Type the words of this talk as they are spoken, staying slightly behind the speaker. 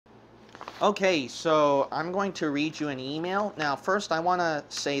Okay, so I'm going to read you an email. Now, first I want to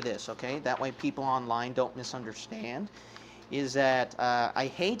say this, okay? That way people online don't misunderstand. Is that I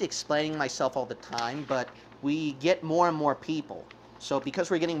hate explaining myself all the time, but we get more and more people. So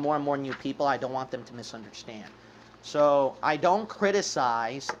because we're getting more and more new people, I don't want them to misunderstand. So I don't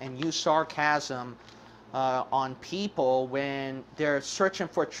criticize and use sarcasm on people when they're searching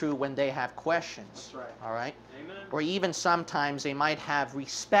for truth, when they have questions. That's right. All right? Amen. Or even sometimes they might have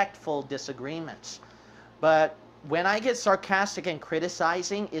respectful disagreements. But when I get sarcastic and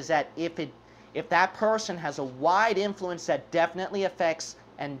criticizing is that if that person has a wide influence that definitely affects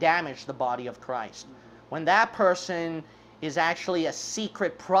and damages the body of Christ. When that person is actually a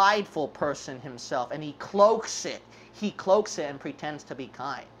secret, prideful person himself, and he cloaks it and pretends to be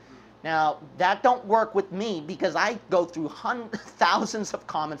kind. Now, that don't work with me because I go through thousands of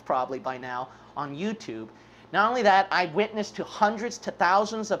comments probably by now on YouTube. Not only that, I witnessed to hundreds to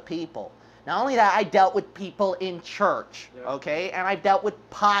thousands of people. Not only that, I dealt with people in church, okay? And I've dealt with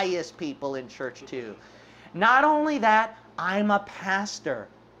pious people in church too. Not only that, I'm a pastor.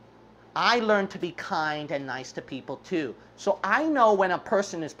 I learned to be kind and nice to people too. So I know when a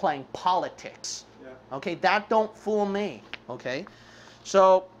person is playing politics, okay? That don't fool me, okay?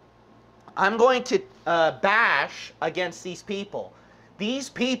 So I'm going to bash against these people. These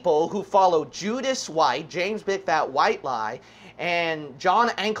people who follow Judas White, James Big Fat White Lie, and John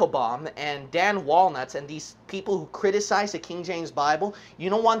Ankelbaum, and Dan Walnuts, and these people who criticize the King James Bible,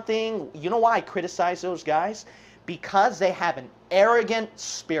 you know one thing, you know why I criticize those guys? Because they have an arrogant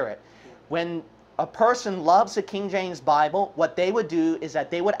spirit. When a person loves the King James Bible, what they would do is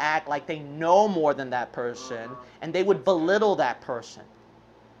that they would act like they know more than that person, and they would belittle that person.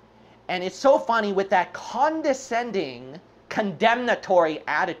 And it's so funny, with that condescending, condemnatory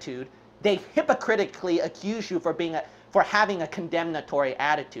attitude, they hypocritically accuse you for having a condemnatory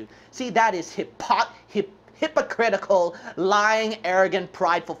attitude. See, that is hypocritical, lying, arrogant,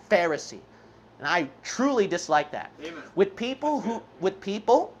 prideful Pharisee. And I truly dislike that. Amen.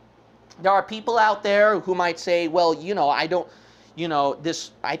 There are people out there who might say, well, you know, I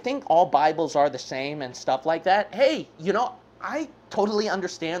think all Bibles are the same and stuff like that. Hey, you know, I totally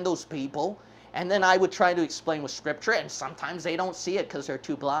understand those people. And then I would try to explain with Scripture, and sometimes they don't see it because they're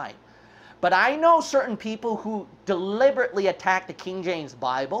too blind. But I know certain people who deliberately attack the King James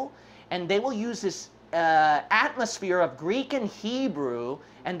Bible, and they will use this atmosphere of Greek and Hebrew,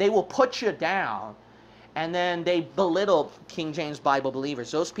 and they will put you down, and then they belittle King James Bible believers.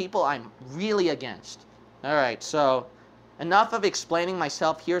 Those people I'm really against. All right, so enough of explaining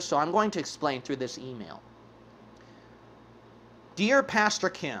myself here, so I'm going to explain through this email. Dear Pastor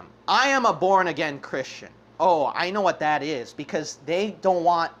Kim, I am a born-again Christian. Oh, I know what that is, because they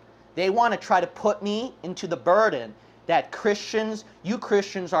want to try to put me into the burden that you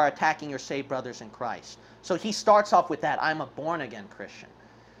Christians are attacking your saved brothers in Christ. So he starts off with that, I'm a born-again Christian.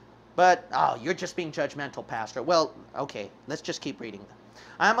 But, oh, you're just being judgmental, Pastor. Well, okay, let's just keep reading.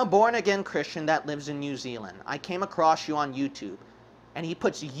 I'm a born-again Christian that lives in New Zealand. I came across you on YouTube. And he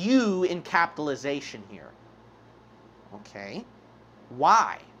puts you in capitalization here. Okay.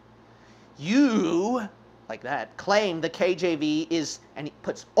 Why? You, like that, claim the KJV is, and he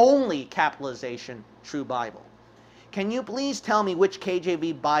puts only capitalization, true Bible. Can you please tell me which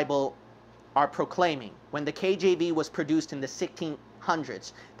KJV Bible are proclaiming? When the KJV was produced in the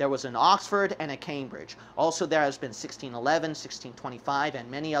 1600s, there was an Oxford and a Cambridge. Also, there has been 1611, 1625,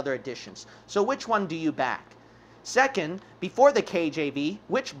 and many other editions. So which one do you back? Second, before the KJV,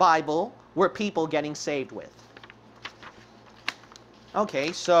 which Bible were people getting saved with?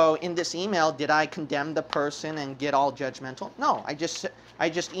 Okay, so in this email, did I condemn the person and get all judgmental? No, I just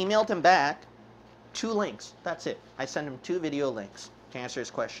emailed him back 2 links. That's it. I sent him 2 video links to answer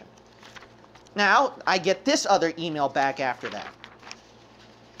his question. Now, I get this other email back after that.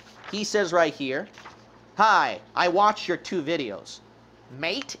 He says right here, hi, I watched your 2 videos.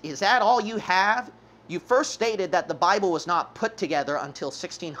 Mate, is that all you have? You first stated that the Bible was not put together until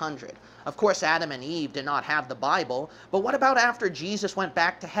 1600. Of course, Adam and Eve did not have the Bible, but what about after Jesus went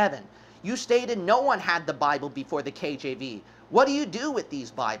back to heaven? You stated no one had the Bible before the KJV. What do you do with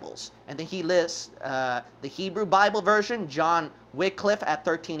these Bibles? And then he lists the Hebrew Bible version, John Wycliffe at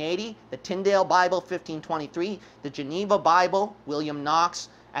 1380, the Tyndale Bible, 1523, the Geneva Bible, William Knox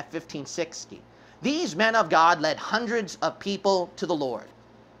at 1560. These men of God led hundreds of people to the Lord.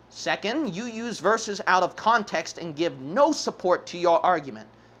 Second, you use verses out of context and give no support to your argument.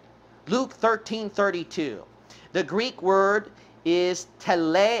 Luke 13:32. The Greek word is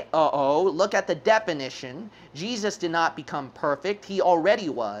teleo. Look at the definition. Jesus did not become perfect. He already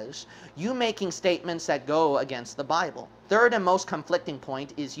was. You making statements that go against the Bible. third and most conflicting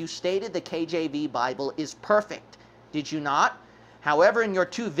point is you stated the KJV Bible is perfect. Did you not? However, in your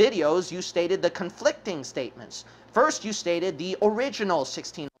two videos, you stated the conflicting statements. First, you stated the original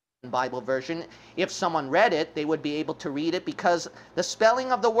 1611 Bible version. If someone read it, they would be able to read it because the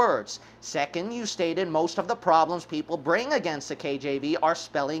spelling of the words. Second, you stated most of the problems people bring against the KJV are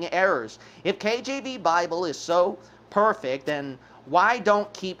spelling errors. If KJV Bible is so perfect, then why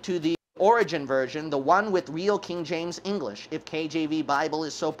don't keep to the origin version, the one with real King James English? If KJV Bible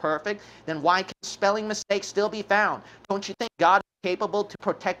is so perfect, then why can spelling mistakes still be found? Don't you think God is capable to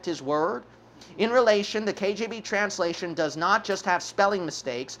protect His Word? In relation, the KJV translation does not just have spelling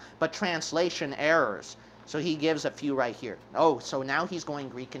mistakes, but translation errors. So he gives a few right here. Oh, so now he's going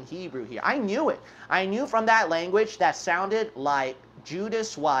Greek and Hebrew here. I knew it. I knew from that language that sounded like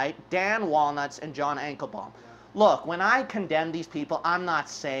Judas White, Dan Walnuts, and John Ankelbaum. Look, when I condemn these people, I'm not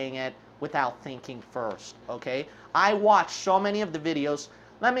saying it without thinking first, okay? I watched so many of the videos.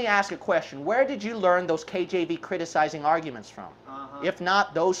 Let me ask a question. Where did you learn those KJV criticizing arguments from? If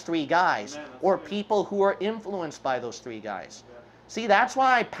not those three guys, or people who are influenced by those three guys. Yeah. See, that's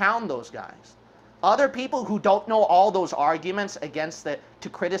why I pound those guys. Other people who don't know all those arguments against to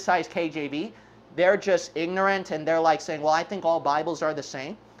criticize KJV, they're just ignorant and they're like saying, well, I think all Bibles are the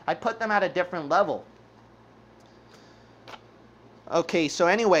same. I put them at a different level. Okay, so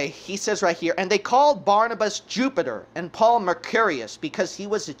anyway, he says right here, and they called Barnabas Jupiter and Paul Mercurius because he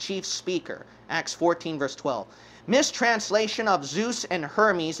was the chief speaker. Acts 14, verse 12. Mistranslation of Zeus and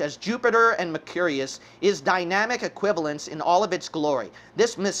Hermes as Jupiter and Mercurius is dynamic equivalence in all of its glory.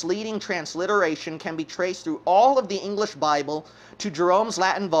 This misleading transliteration can be traced through all of the English Bible to Jerome's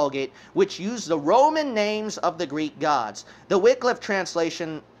Latin Vulgate, which used the Roman names of the Greek gods. The Wycliffe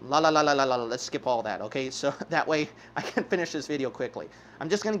translation, let's skip all that, okay? So that way I can finish this video quickly. I'm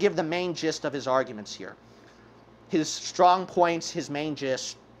just going to give the main gist of his arguments here. His strong points, his main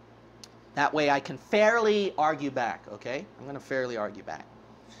gist. That way I can fairly argue back, okay? I'm going to fairly argue back.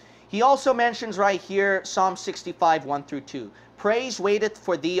 He also mentions right here Psalm 65, 1 through 2. Praise waiteth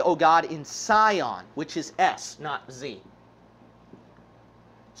for thee, O God, in Sion, which is S, not Z.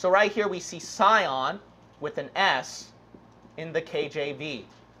 So right here we see Sion with an S in the KJV.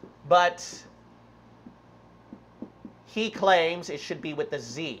 But he claims it should be with a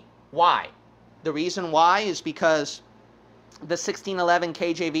Z. Why? The reason why is because the 1611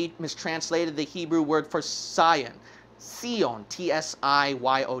 KJV mistranslated the Hebrew word for Sion, Sion,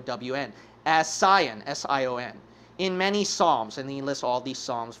 T-S-I-Y-O-W-N, as Sion, S-I-O-N, in many Psalms, and he lists all these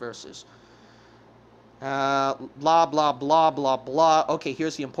Psalms verses. Blah, blah, blah, blah, blah. Okay,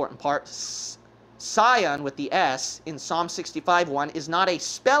 here's the important part. Sion with the S in Psalm 65:1 is not a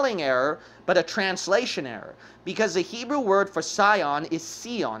spelling error, but a translation error, because the Hebrew word for Sion is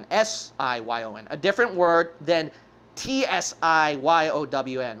Sion, S-I-Y-O-N, a different word than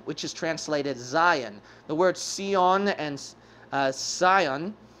T-S-I-Y-O-W-N, which is translated Zion. The words Sion and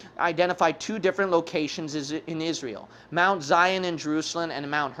Sion identify two different locations in Israel. Mount Zion in Jerusalem and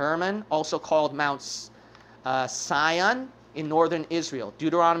Mount Hermon, also called Mount Sion in northern Israel.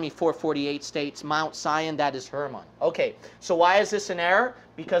 Deuteronomy 4:48 states, Mount Sion, that is Hermon. Okay, so why is this an error?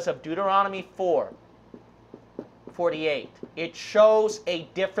 Because of Deuteronomy 4:48. It shows a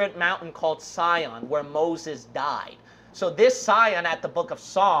different mountain called Sion where Moses died. So this Sion at the book of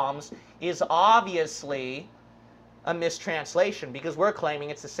Psalms is obviously a mistranslation because we're claiming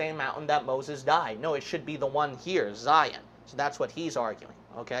it's the same mountain that Moses died. No, it should be the one here, Zion. So that's what he's arguing,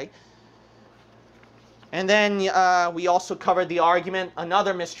 okay? And then we also covered the argument,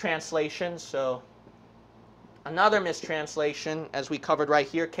 another mistranslation. So another mistranslation, as we covered right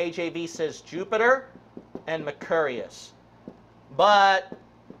here, KJV says Jupiter and Mercurius. But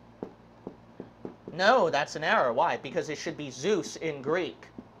no, that's an error. Why? Because it should be Zeus in Greek.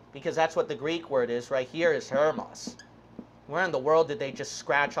 Because that's what the Greek word is. Right here is Hermos. Where in the world did they just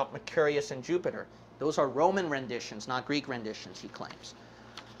scratch off Mercurius and Jupiter? Those are Roman renditions, not Greek renditions, he claims.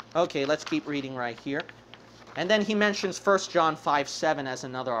 Okay, let's keep reading right here. And then he mentions 1 John 5:7 as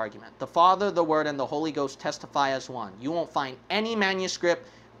another argument. The Father, the Word, and the Holy Ghost testify as one. You won't find any manuscript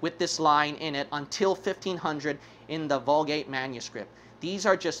with this line in it until 1500 in the Vulgate manuscript. These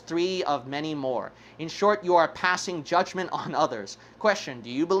are just three of many more. In short, you are passing judgment on others. Question, do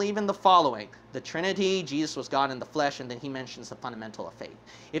you believe in the following? The Trinity, Jesus was God in the flesh, and then he mentions the fundamental of faith.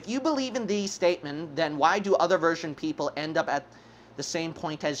 If you believe in these statements, then why do other version people end up at the same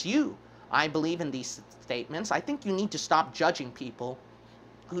point as you? I believe in these statements. I think you need to stop judging people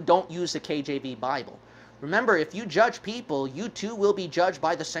who don't use the KJV Bible. Remember, if you judge people, you too will be judged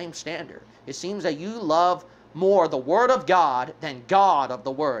by the same standard. It seems that you love more the Word of God than God of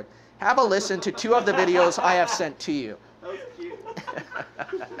the Word. Have a listen to two of the videos I have sent to you.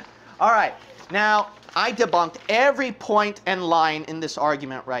 All right. Now, I debunked every point and line in this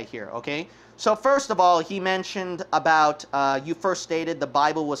argument right here, okay? So first of all, he mentioned about, you first stated the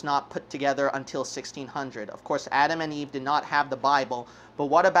Bible was not put together until 1600. Of course, Adam and Eve did not have the Bible, but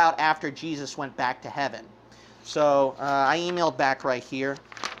what about after Jesus went back to heaven? So I emailed back right here.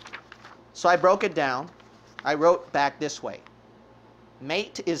 So I broke it down. I wrote back this way.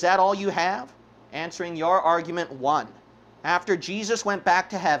 Mate, is that all you have? Answering your argument 1. After Jesus went back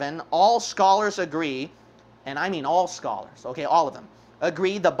to heaven, all scholars agree, and I mean all scholars, okay, all of them,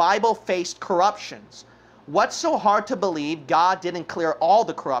 agree the Bible faced corruptions. What's so hard to believe God didn't clear all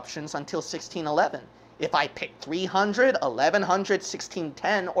the corruptions until 1611? If I picked 300, 1100,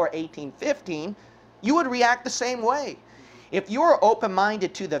 1610, or 1815, you would react the same way. If you're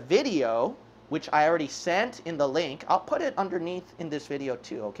open-minded to the video, which I already sent in the link, I'll put it underneath in this video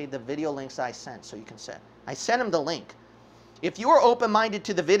too, okay, the video links I sent, so you can send. I sent him the link. If you are open-minded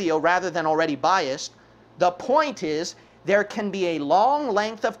to the video rather than already biased, the point is there can be a long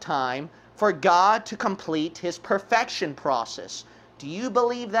length of time for God to complete his perfection process. Do you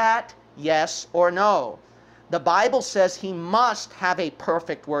believe that? Yes or no? The Bible says he must have a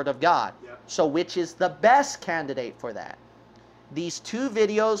perfect word of God. Yep. So which is the best candidate for that? These 2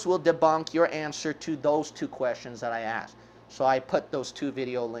 videos will debunk your answer to those 2 questions that I asked. So I put those 2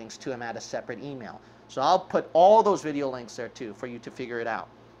 video links to him at a separate email. So I'll put all those video links there too for you to figure it out.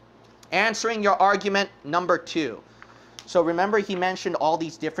 Answering your argument number 2. So remember he mentioned all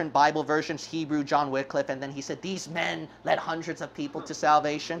these different Bible versions, Hebrew, John Wycliffe, and then he said these men led hundreds of people to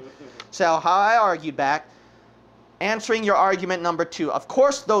salvation. So how I argued back, answering your argument number 2, of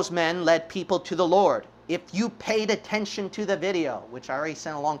course those men led people to the Lord. If you paid attention to the video, which I already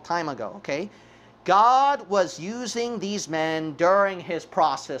sent a long time ago, okay? God was using these men during his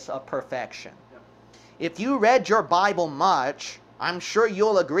process of perfection. If you read your Bible much, I'm sure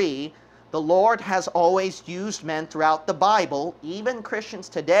you'll agree, the Lord has always used men throughout the Bible, even Christians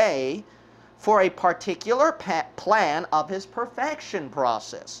today, for a particular plan of his perfection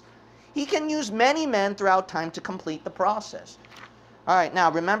process. He can use many men throughout time to complete the process. All right,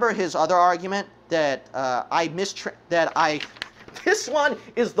 now remember his other argument that this one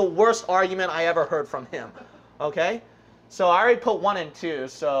is the worst argument I ever heard from him, okay? So I already put 1 and 2,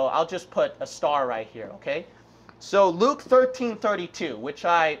 so I'll just put a star right here, okay? So Luke 13:32, which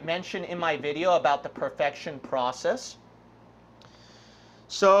I mentioned in my video about the perfection process.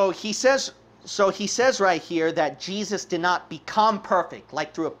 So he says right here that Jesus did not become perfect,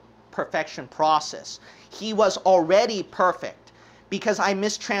 like through a perfection process. He was already perfect, because I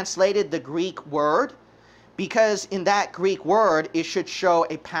mistranslated the Greek word, because in that Greek word, it should show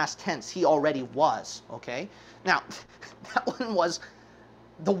a past tense. He already was, okay? Now, that one was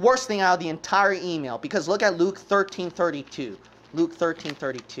the worst thing out of the entire email, because look at Luke 13:32. Luke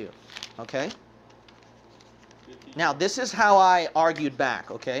 13:32, okay? Now, this is how I argued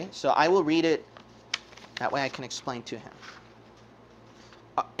back, okay? So I will read it. That way I can explain to him.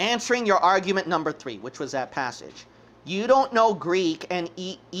 Answering your argument number 3, which was that passage. You don't know Greek and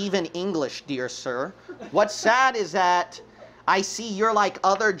even English, dear sir. What's sad is that I see you're like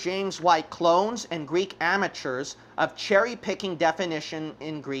other James White clones and Greek amateurs of cherry-picking definition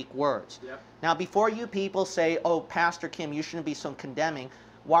in Greek words. Yep. Now, before you people say, oh, Pastor Kim, you shouldn't be so condemning,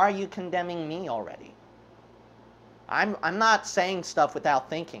 why are you condemning me already? I'm not saying stuff without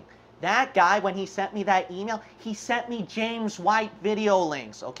thinking. That guy, when he sent me that email, he sent me James White video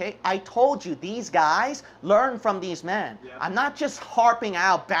links, okay? I told you, these guys learn from these men. Yep. I'm not just harping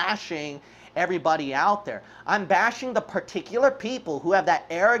out, bashing everybody out there. I'm bashing the particular people who have that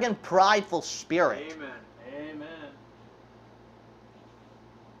arrogant, prideful spirit. Amen. Amen.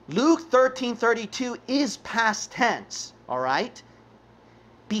 Luke 13:32 is past tense, all right?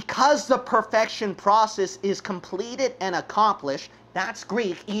 Because the perfection process is completed and accomplished, that's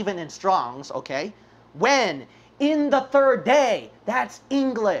Greek, even in Strong's, okay? When? In the 3rd day. That's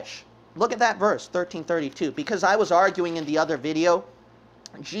English. Look at that verse, 13:32. Because I was arguing in the other video,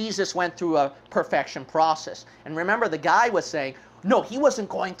 Jesus went through a perfection process. And remember, the guy was saying, no, he wasn't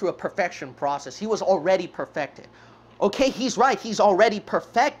going through a perfection process. He was already perfected. Okay, he's right. He's already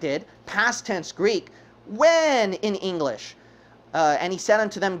perfected, past tense Greek. When in English? And he said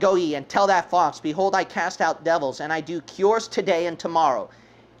unto them, go ye, and tell that fox, behold, I cast out devils, and I do cures today and tomorrow.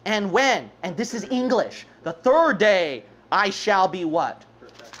 And when? And this is English. The 3rd day I shall be what?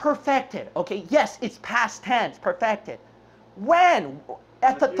 Perfected. Okay, yes, it's past tense, perfected. When?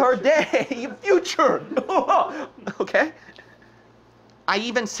 At the 3rd day, future. Okay? I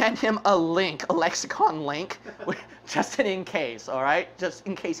even sent him a link, a lexicon link, just in case, all right? Just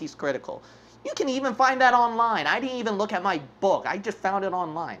in case he's critical. You can even find that online. I didn't even look at my book. I just found it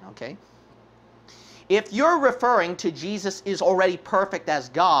online, okay? If you're referring to Jesus is already perfect as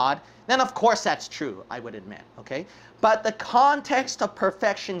God, then of course that's true, I would admit, okay? But the context of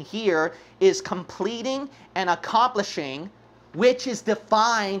perfection here is completing and accomplishing, which is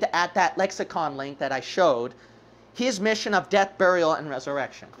defined at that lexicon link that I showed, his mission of death, burial, and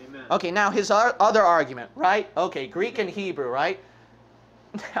resurrection. Amen. Okay, now his other argument, right? Okay, Greek and Hebrew, right?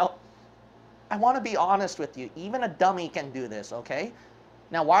 Now, I want to be honest with you. Even a dummy can do this, okay?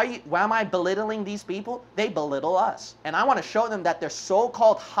 Now, why am I belittling these people? They belittle us. And I want to show them that their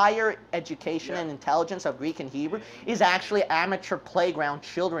so-called higher education and intelligence of Greek and Hebrew is actually amateur playground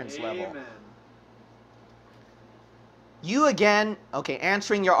children's level. You again, okay,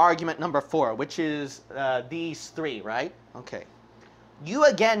 answering your argument number 4, which is these 3, right? Okay. You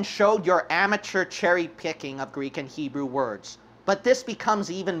again showed your amateur cherry picking of Greek and Hebrew words. But this becomes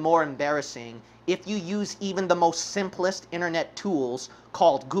even more embarrassing if you use even the most simplest internet tools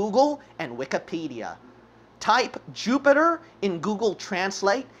called Google and Wikipedia. Type Jupiter in Google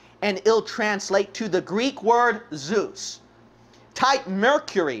Translate and it'll translate to the Greek word Zeus. Type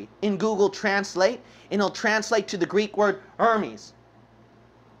Mercury in Google Translate and it'll translate to the Greek word Hermes.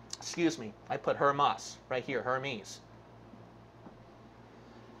 Excuse me, I put Hermas right here, Hermes.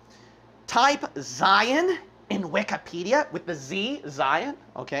 Type Zion in Wikipedia with the Z, Zion,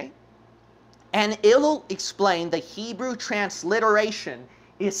 okay? And it'll explain the Hebrew transliteration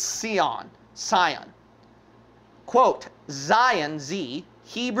is Sion, Sion. Quote, Zion, Z,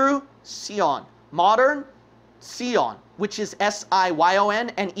 Hebrew, Sion. Modern, Sion, which is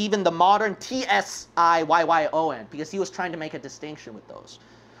S-I-Y-O-N, and even the modern T-S-I-Y-Y-O-N, because he was trying to make a distinction with those.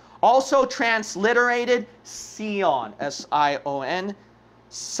 Also transliterated Sion, S-I-O-N,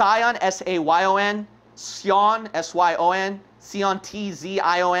 Sion, S-A-Y-O-N, Sion, S-Y-O-N, Sion,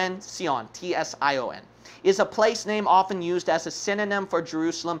 T-Z-I-O-N, Sion, T-S-I-O-N, is a place name often used as a synonym for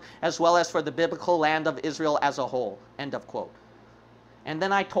Jerusalem as well as for the biblical land of Israel as a whole. End of quote. And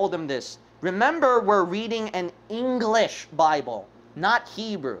then I told them this. Remember, we're reading an English Bible, not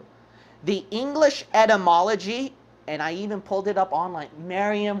Hebrew. The English etymology, and I even pulled it up online,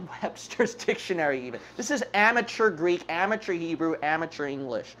 Merriam-Webster's dictionary even. This is amateur Greek, amateur Hebrew, amateur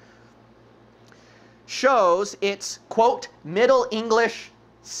English. Shows it's, quote, Middle English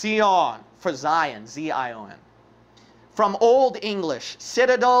Sion, for Zion, Z-I-O-N. From Old English,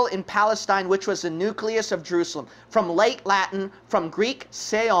 citadel in Palestine, which was the nucleus of Jerusalem. From Late Latin, from Greek,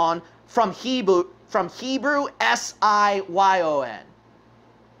 Sion, from Hebrew, S-I-Y-O-N.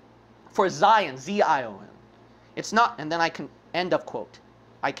 For Zion, Z-I-O-N. It's not, and then I can, end of quote.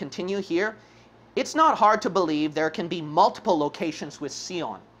 I continue here. It's not hard to believe there can be multiple locations with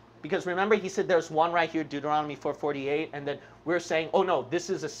Sion. Because remember, he said there's one right here, Deuteronomy 4:48, and then we're saying, oh no, this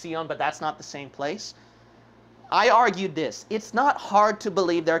is a Sion, but that's not the same place. I argued this. It's not hard to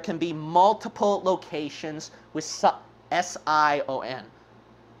believe there can be multiple locations with S-I-O-N.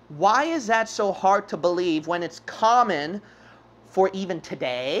 Why is that so hard to believe when it's common for even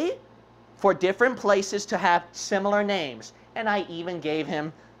today, for different places to have similar names? And I even gave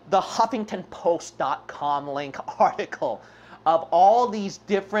him the HuffingtonPost.com link article of all these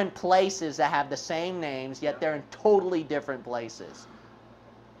different places that have the same names, yet they're in totally different places.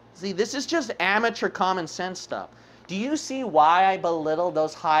 See, this is just amateur common sense stuff. Do you see why I belittle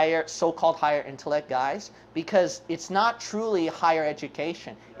those higher, so-called higher intellect guys? Because it's not truly higher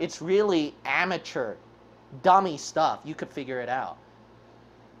education. It's really amateur, dummy stuff. You could figure it out.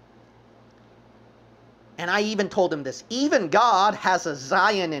 And I even told him this. Even God has a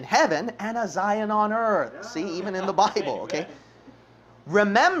Zion in heaven and a Zion on earth. Yeah. See, even in the Bible, okay?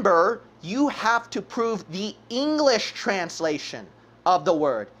 Remember, you have to prove the English translation of the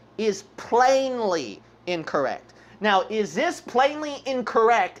word is plainly incorrect. Now, is this plainly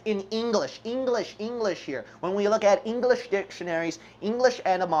incorrect in English? English here. When we look at English dictionaries, English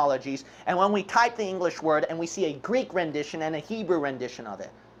etymologies, and when we type the English word and we see a Greek rendition and a Hebrew rendition of it.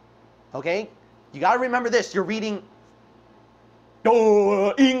 Okay? You got to remember this. You're reading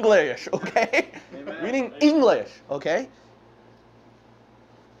English, okay? Amen. Reading English, okay?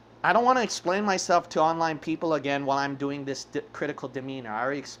 I don't want to explain myself to online people again while I'm doing this critical demeanor. I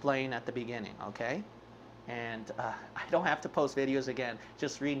already explained at the beginning, okay? And I don't have to post videos again.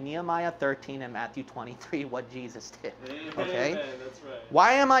 Just read Nehemiah 13 and Matthew 23, what Jesus did, okay? That's right.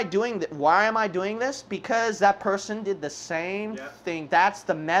 Why am I doing this? Because that person did the same thing. That's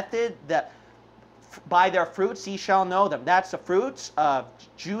the method that... By their fruits ye shall know them. That's the fruits of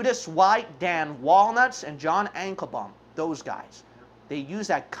Judas White, Dan Walnuts, and John Ankelbaum. Those guys. They use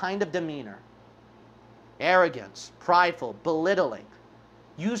that kind of demeanor. Arrogance, prideful, belittling.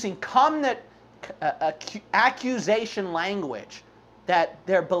 Using accusation language that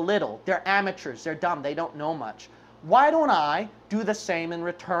they're belittled, they're amateurs, they're dumb, they don't know much. Why don't I do the same in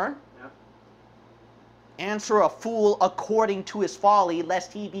return? Yep. Answer a fool according to his folly,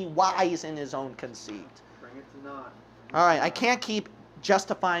 lest he be wise in his own conceit. Bring it to naught. All right, I can't keep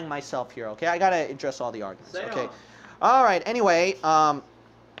justifying myself here, okay? I got to address all the arguments, Say okay? on. All right, anyway,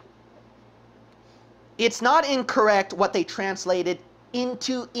 it's not incorrect what they translated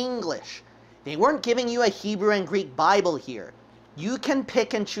into English. They weren't giving you a Hebrew and Greek Bible here. You can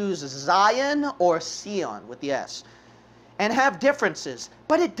pick and choose Zion or Sion with the S and have differences,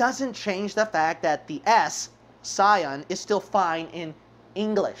 but it doesn't change the fact that the S, Sion, is still fine in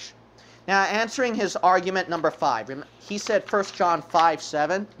English. Now, answering his argument number 5, he said 1 John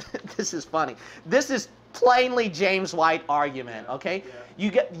 5:7. This is funny. This is plainly James White argument, okay?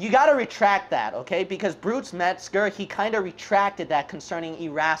 Yeah. You got to retract that, okay? Because Bruce Metzger, he kind of retracted that concerning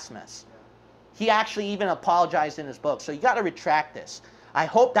Erasmus. He actually even apologized in his book. So you got to retract this. I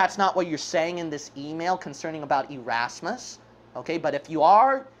hope that's not what you're saying in this email concerning about Erasmus. Okay, but if you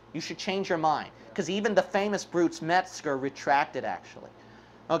are, you should change your mind. Because even the famous Bruce Metzger retracted actually.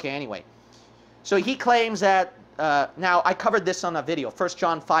 Okay, anyway. So he claims that, now I covered this on a video. 1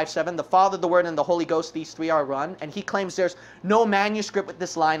 John 5:7, the Father, the Word, and the Holy Ghost, these three are one. And he claims there's no manuscript with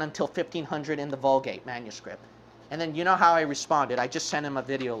this line until 1500 in the Vulgate manuscript. And then you know how I responded. I just sent him a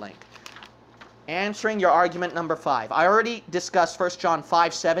video link. Answering your argument number 5. I already discussed 1 John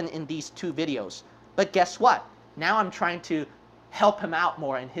 5:7 in these 2 videos. But guess what? Now I'm trying to help him out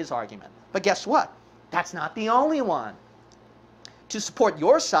more in his argument. But guess what? That's not the only one. To support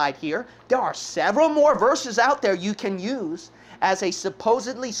your side here, there are several more verses out there you can use as a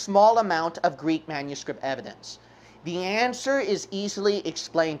supposedly small amount of Greek manuscript evidence. The answer is easily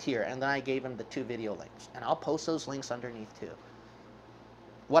explained here. And then I gave him the 2 video links. And I'll post those links underneath too.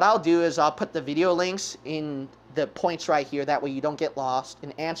 What I'll do is I'll put the video links in the points right here. That way you don't get lost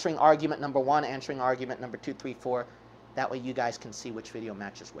in answering argument number 1, answering argument number 2, 3, 4. That way you guys can see which video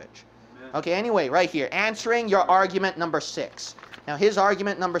matches which. Amen. Okay, anyway, right here. Answering your argument number 6. Now his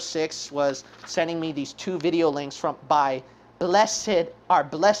argument number 6 was sending me these 2 video links by our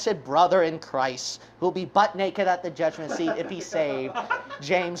blessed brother in Christ, who will be butt naked at the judgment seat if he's saved,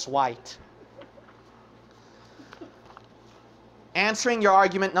 James White. Answering your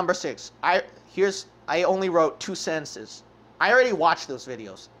argument number 6. I only wrote 2 sentences. I already watched those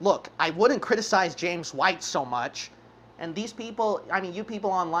videos. Look, I wouldn't criticize James White so much. And these people, I mean, you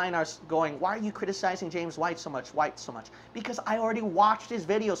people online are going, why are you criticizing James White so much? Because I already watched his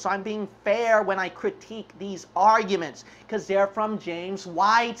videos, so I'm being fair when I critique these arguments. Because they're from James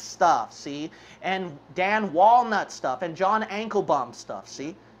White stuff, see? And Dan Walnut stuff, and John Anklebum stuff,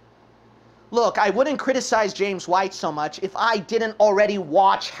 see? Look, I wouldn't criticize James White so much if I didn't already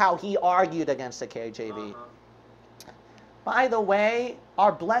watch how he argued against the KJV. By the way,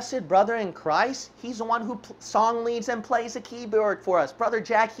 our blessed brother in Christ, he's the one who song leads and plays the keyboard for us. Brother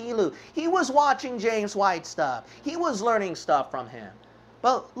Jack Helu, he was watching James White stuff. He was learning stuff from him.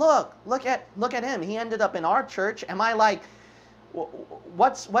 But look at him. He ended up in our church. Am I like,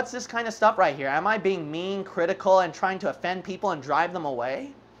 what's this kind of stuff right here? Am I being mean, critical, and trying to offend people and drive them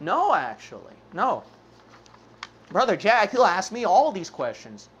away? No, actually. No. Brother Jack, he'll ask me all these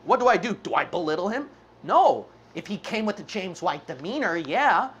questions. What do I do? Do I belittle him? No. If he came with the James White demeanor,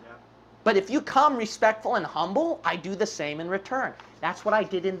 yeah. But if you come respectful and humble, I do the same in return. That's what I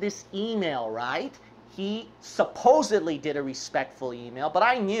did in this email, right? He supposedly did a respectful email, but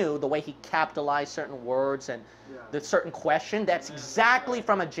I knew the way he capitalized certain words and the certain question, that's exactly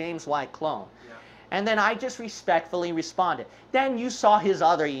from a James White clone. And then I just respectfully responded. Then you saw his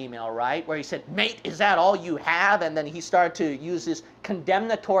other email, right? Where he said, mate, is that all you have? And then he started to use this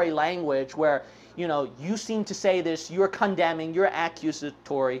condemnatory language where, you know, you seem to say this, you're condemning, you're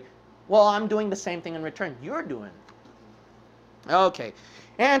accusatory. Well, I'm doing the same thing in return. You're doing. Okay.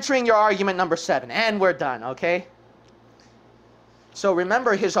 Answering your argument number 7. And we're done, okay? So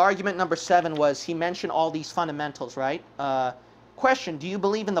remember his argument number 7 was he mentioned all these fundamentals, right? Question, do you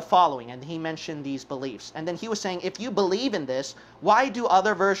believe in the following? And he mentioned these beliefs. And then he was saying, if you believe in this, why do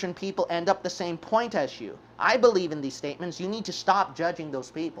other version people end up the same point as you? I believe in these statements. You need to stop judging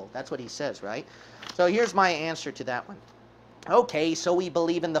those people. That's what he says, right? So here's my answer to that one. Okay, so we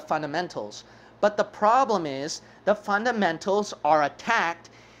believe in the fundamentals. But the problem is the fundamentals are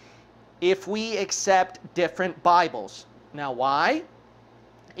attacked if we accept different Bibles. Now, why?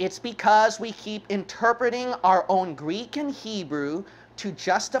 It's because we keep interpreting our own Greek and Hebrew to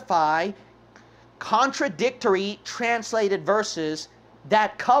justify contradictory translated verses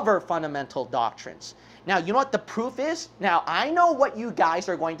that cover fundamental doctrines. Now, you know what the proof is? Now, I know what you guys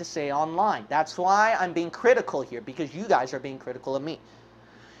are going to say online. That's why I'm being critical here, because you guys are being critical of me.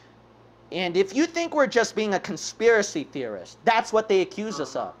 And if you think we're just being a conspiracy theorist, that's what they accuse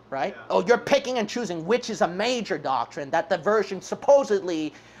us of, right? Yeah. Oh, you're picking and choosing which is a major doctrine, that the version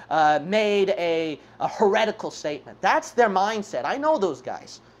supposedly made a heretical statement. That's their mindset. I know those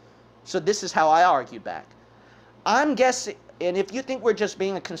guys. So this is how I argue back. I'm guessing, and if you think we're just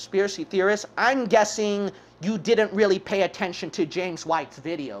being a conspiracy theorist, I'm guessing you didn't really pay attention to James White's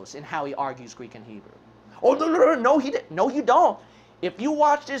videos and how he argues Greek and Hebrew. Oh, no, he didn't. No, you don't. If you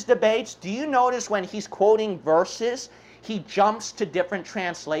watch his debates, do you notice when he's quoting verses, he jumps to different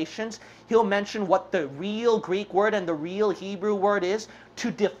translations? He'll mention what the real Greek word and the real Hebrew word is to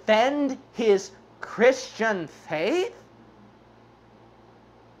defend his Christian faith?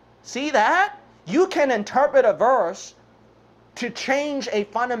 See that? You can interpret a verse to change a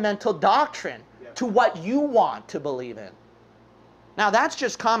fundamental doctrine to what you want to believe in. Now, that's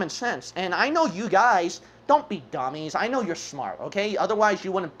just common sense. And I know you guys, don't be dummies. I know you're smart, okay? Otherwise,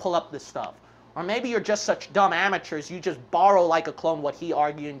 you wouldn't pull up this stuff. Or maybe you're just such dumb amateurs, you just borrow like a clone what he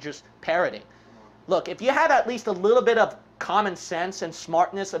argued and just parrot it. Look, if you have at least a little bit of common sense and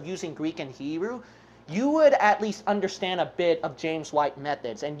smartness of using Greek and Hebrew, you would at least understand a bit of James White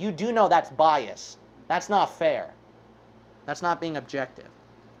methods. And you do know that's bias. That's not fair. That's not being objective.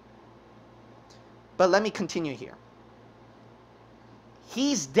 But let me continue here.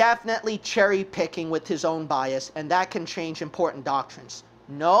 He's definitely cherry-picking with his own bias, and that can change important doctrines.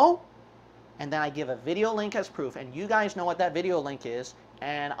 No, and then I give a video link as proof, and you guys know what that video link is,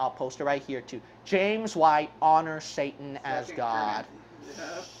 and I'll post it right here too. James White honors Satan as God.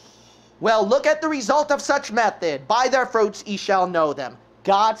 Yeah. Well, look at the result of such method. By their fruits ye shall know them.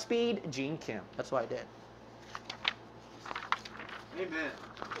 Godspeed, Gene Kim. That's what I did. Amen.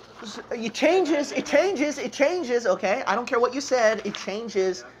 It changes, okay? I don't care what you said, it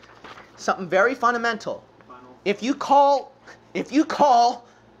changes something very fundamental. If you call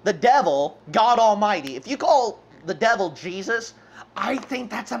the devil God Almighty, if you call the devil Jesus, I think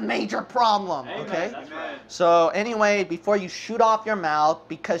that's a major problem, okay? Amen. So anyway, before you shoot off your mouth,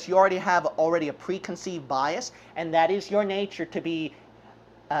 because you already have a preconceived bias, and that is your nature to be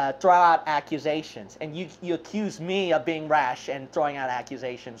throw out accusations, and you accuse me of being rash and throwing out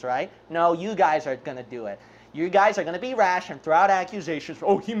accusations, right? No, you guys are going to do it. You guys are going to be rash and throw out accusations.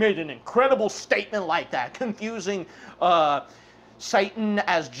 Oh, he made an incredible statement like that, confusing Satan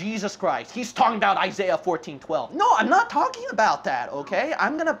as Jesus Christ. He's talking about Isaiah 14:12. No, I'm not talking about that, okay?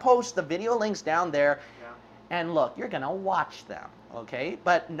 I'm going to post the video links down there, and look, you're going to watch them, okay?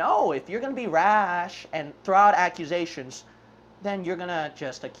 But no, if you're going to be rash and throw out accusations, then you're going to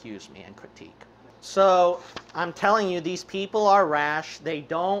just accuse me and critique. So I'm telling you, these people are rash. They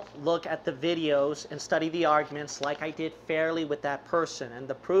don't look at the videos and study the arguments like I did fairly with that person. And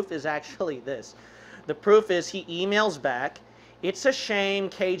the proof is actually this. The proof is he emails back, "It's a shame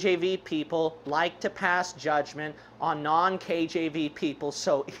KJV people like to pass judgment on non-KJV people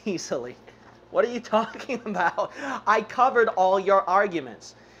so easily." What are you talking about? I covered all your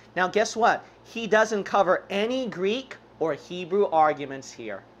arguments. Now guess what? He doesn't cover any Greek or Hebrew arguments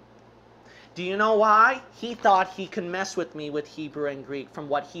here. Do you know why? He thought he could mess with me with Hebrew and Greek from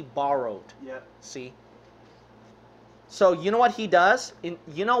what he borrowed. Yeah. See? So you know what he does?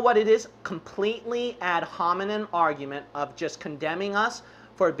 You know what it is? Completely ad hominem argument of just condemning us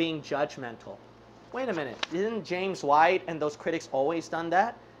for being judgmental. Wait a minute. Isn't James White and those critics always done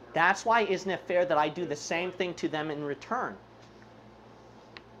that? That's why isn't it fair that I do the same thing to them in return?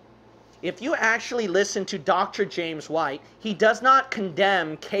 If you actually listen to Dr. James White, he does not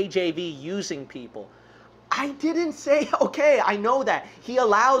condemn KJV using people. I didn't say, okay, I know that. He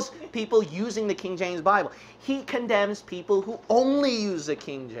allows people using the King James Bible. He condemns people who only use the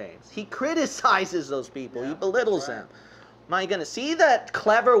King James. He criticizes those people. He belittles them. My goodness. See that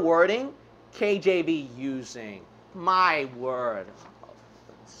clever wording? KJV using. My word.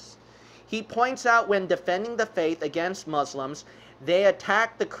 He points out when defending the faith against Muslims, they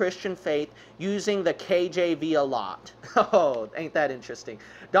attack the Christian faith using the KJV a lot. Oh, ain't that interesting?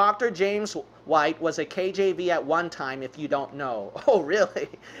 Dr. James White was a KJV at one time, if you don't know. Oh, really?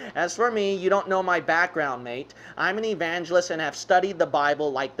 As for me, you don't know my background, mate. I'm an evangelist and have studied the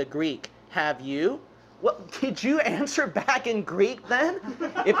Bible like the Greek. Have you? Well, did you answer back in Greek then?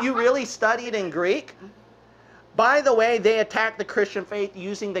 If you really studied in Greek? By the way, they attack the Christian faith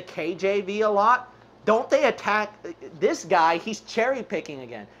using the KJV a lot. Don't they attack this guy? He's cherry picking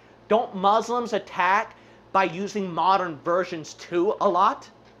again. Don't Muslims attack by using modern versions too a lot?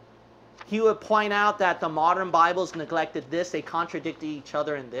 He would point out that the modern Bibles neglected this, they contradicted each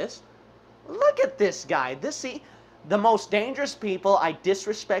other in this. Look at this guy. See, the most dangerous people I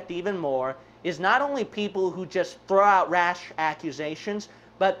disrespect even more is not only people who just throw out rash accusations,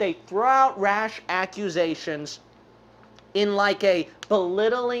 but they throw out rash accusations in like a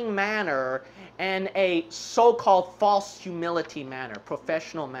belittling manner and a so-called false humility manner,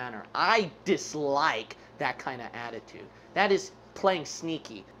 professional manner. I dislike that kind of attitude. That is playing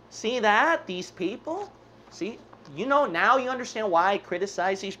sneaky. See that? These people? See? You know, now you understand why I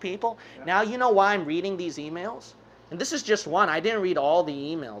criticize these people? Yeah. Now you know why I'm reading these emails? And this is just one. I didn't read all the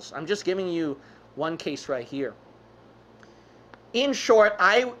emails. I'm just giving you one case right here. In short,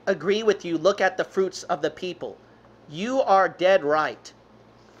 I agree with you. Look at the fruits of the people. You are dead right.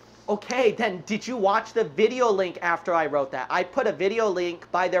 Okay, then did you watch the video link after I wrote that? I put a video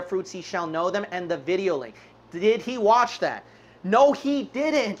link, by their fruits ye shall know them, and the video link. Did he watch that? No, he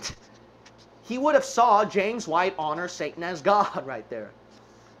didn't. He would have saw James White honor Satan as God right there.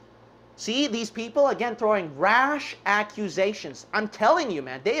 See, these people, again, throwing rash accusations. I'm telling you,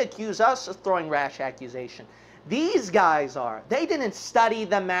 man, they accuse us of throwing rash accusation. These guys are. They didn't study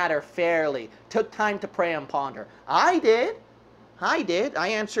the matter fairly, took time to pray and ponder. I did. I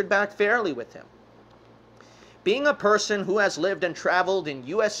answered back fairly with him. Being a person who has lived and traveled in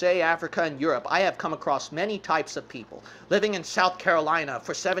USA, Africa, and Europe, I have come across many types of people. Living in South Carolina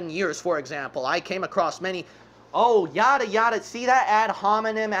for 7 years, for example, I came across many, oh, yada, yada. See that ad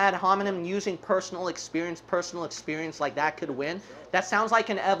hominem, using personal experience like that could win? That sounds like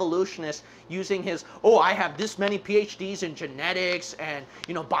an evolutionist using his, oh, I have this many PhDs in genetics and,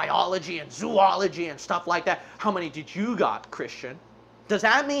 you know, biology and zoology and stuff like that. How many did you got, Christian? Does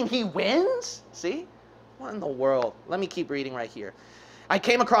that mean he wins? See? What in the world? Let me keep reading right here. I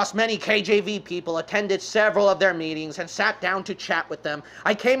came across many KJV people, attended several of their meetings, and sat down to chat with them.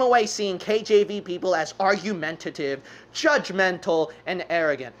 I came away seeing KJV people as argumentative, judgmental, and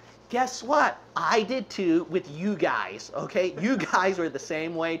arrogant. Guess what? I did too with you guys, okay? You guys were the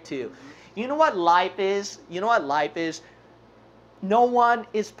same way too. You know what life is? You know what life is? No one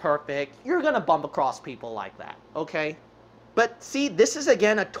is perfect. You're going to bump across people like that, okay? But see, this is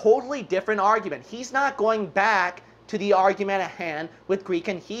again a totally different argument. He's not going back to the argument at hand with Greek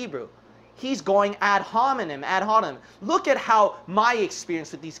and Hebrew. He's going ad hominem, ad hominem. Look at how my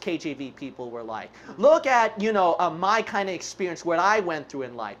experience with these KJV people were like. Look at, you know, my kind of experience, what I went through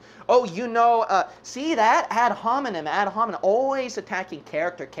in life. Oh, you know, see that? Ad hominem, always attacking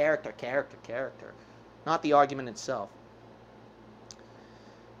character, not the argument itself.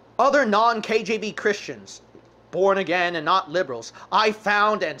 Other non-KJV Christians, born again and not liberals, I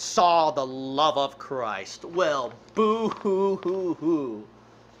found and saw the love of Christ. Well, boo-hoo-hoo-hoo.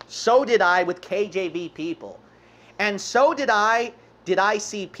 So did I with KJV people. And so did I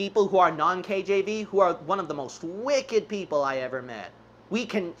see people who are non-KJV who are one of the most wicked people I ever met. We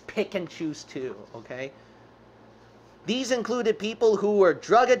can pick and choose too, okay? These included people who were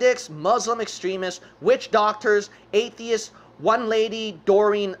drug addicts, Muslim extremists, witch doctors, atheists, one lady,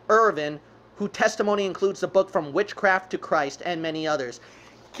 Doreen Irvin, whose testimony includes the book From Witchcraft to Christ, and many others.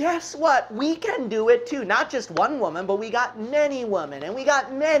 Guess what? We can do it too. Not just one woman, but we got many women, and we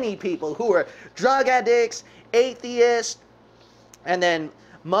got many people who are drug addicts, atheists, and then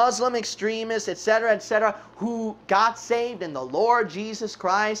Muslim extremists, etc., who got saved in the Lord Jesus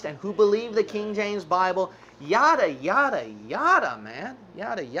Christ and who believe the King James Bible. Yada, yada, yada, man.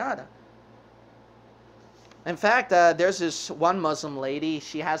 Yada, yada. In fact, there's this one Muslim lady.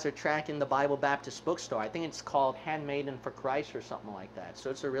 She has her tract in the Bible Baptist bookstore. I think it's called Handmaiden for Christ or something like that.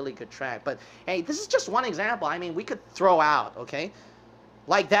 So it's a really good tract. But hey, this is just one example. I mean, we could throw out, okay?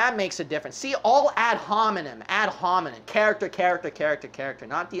 Like that makes a difference. See, all ad hominem, character,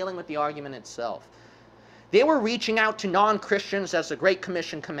 not dealing with the argument itself. They were reaching out to non-Christians as the Great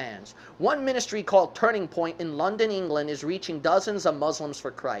Commission commands. One ministry called Turning Point in London, England is reaching dozens of Muslims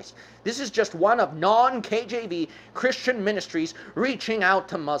for Christ. This is just one of non-KJV Christian ministries reaching out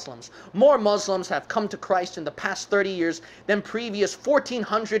to Muslims. More Muslims have come to Christ in the past 30 years than previous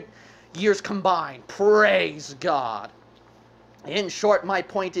 1,400 years combined. Praise God. In short, my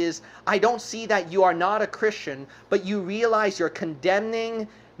point is, I don't see that you are not a Christian, but you realize you're condemning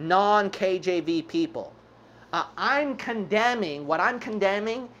non-KJV people. What I'm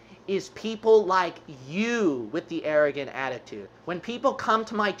condemning is people like you with the arrogant attitude. When people come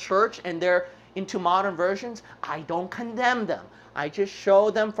to my church and they're into modern versions, I don't condemn them. I just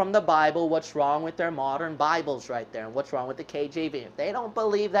show them from the Bible what's wrong with their modern Bibles right there and what's wrong with the KJV. If they don't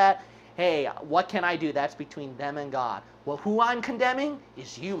believe that, hey, what can I do? That's between them and God. Well, who I'm condemning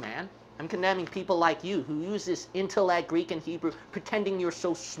is you, man. I'm condemning people like you who use this intellect, Greek and Hebrew, pretending you're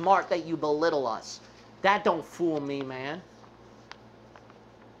so smart that you belittle us. That don't fool me, man.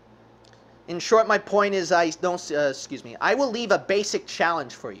 In short, my point is I will leave a basic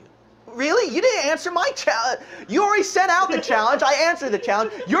challenge for you. Really? You didn't answer my challenge. You already sent out the challenge. I answered the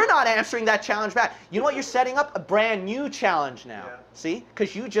challenge. You're not answering that challenge back. You know what? You're setting up a brand new challenge now. Yeah. See?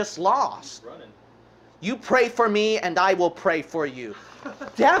 Because you just lost. You pray for me and I will pray for you.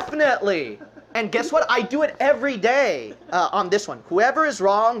 Definitely. And guess what? I do it every day on this one. Whoever is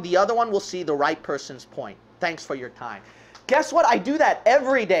wrong, the other one will see the right person's point. Thanks for your time. Guess what? I do that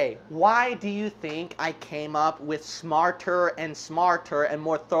every day. Why do you think I came up with smarter and smarter and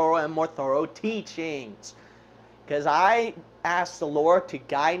more thorough teachings? Because I asked the Lord to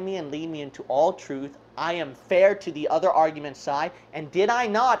guide me and lead me into all truth. I am fair to the other argument side. And did I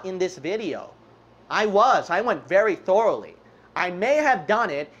not in this video? I was. I went very thoroughly. I may have done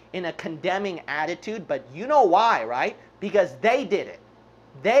it in a condemning attitude, but you know why, right? Because they did it.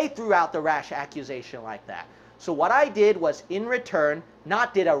 They threw out the rash accusation like that. So what I did was, in return,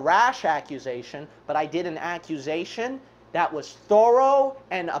 not did a rash accusation, but I did an accusation that was thorough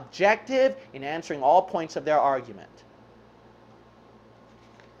and objective in answering all points of their argument.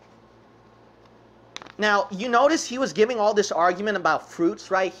 Now, you notice he was giving all this argument about fruits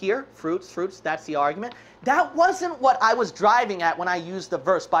right here. Fruits, that's the argument. That wasn't what I was driving at when I used the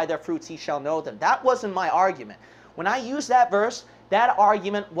verse, by their fruits ye shall know them. That wasn't my argument. When I used that verse, that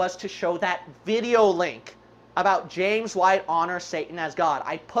argument was to show that video link about James White honors Satan as God.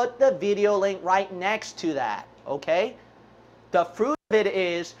 I put the video link right next to that, okay? The fruit of it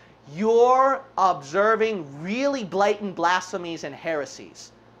is you're observing really blatant blasphemies and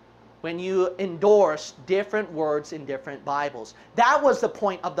heresies when you endorse different words in different Bibles. That was the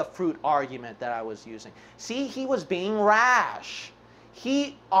point of the fruit argument that I was using. See, he was being rash.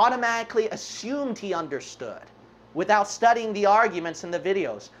 He automatically assumed he understood without studying the arguments in the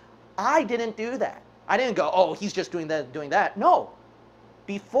videos. I didn't do that. I didn't go, oh, he's just doing that. No.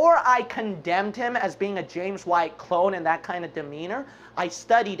 Before I condemned him as being a James White clone and that kind of demeanor, I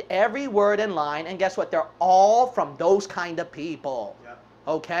studied every word in line, and guess what? They're all from those kind of people. Yep.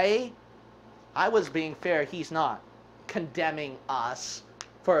 Okay? I was being fair. He's not condemning us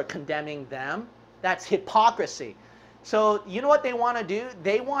for condemning them. That's hypocrisy. So you know what they want to do?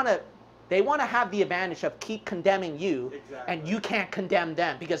 They want to have the advantage of keep condemning you, exactly, and you can't condemn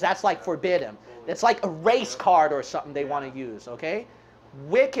them because that's like forbidden. It's like a race card or something they want to use, okay?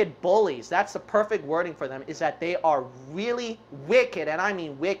 Wicked bullies, that's the perfect wording for them, is that they are really wicked, and I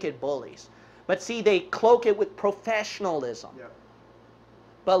mean wicked bullies. But see, they cloak it with professionalism. Yep.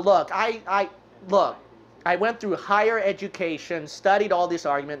 But look, I went through higher education, studied all this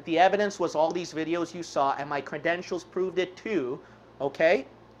argument. The evidence was all these videos you saw, and my credentials proved it too, okay?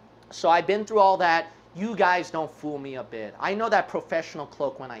 So I've been through all that. You guys don't fool me a bit. I know that professional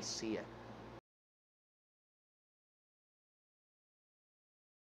cloak when I see it.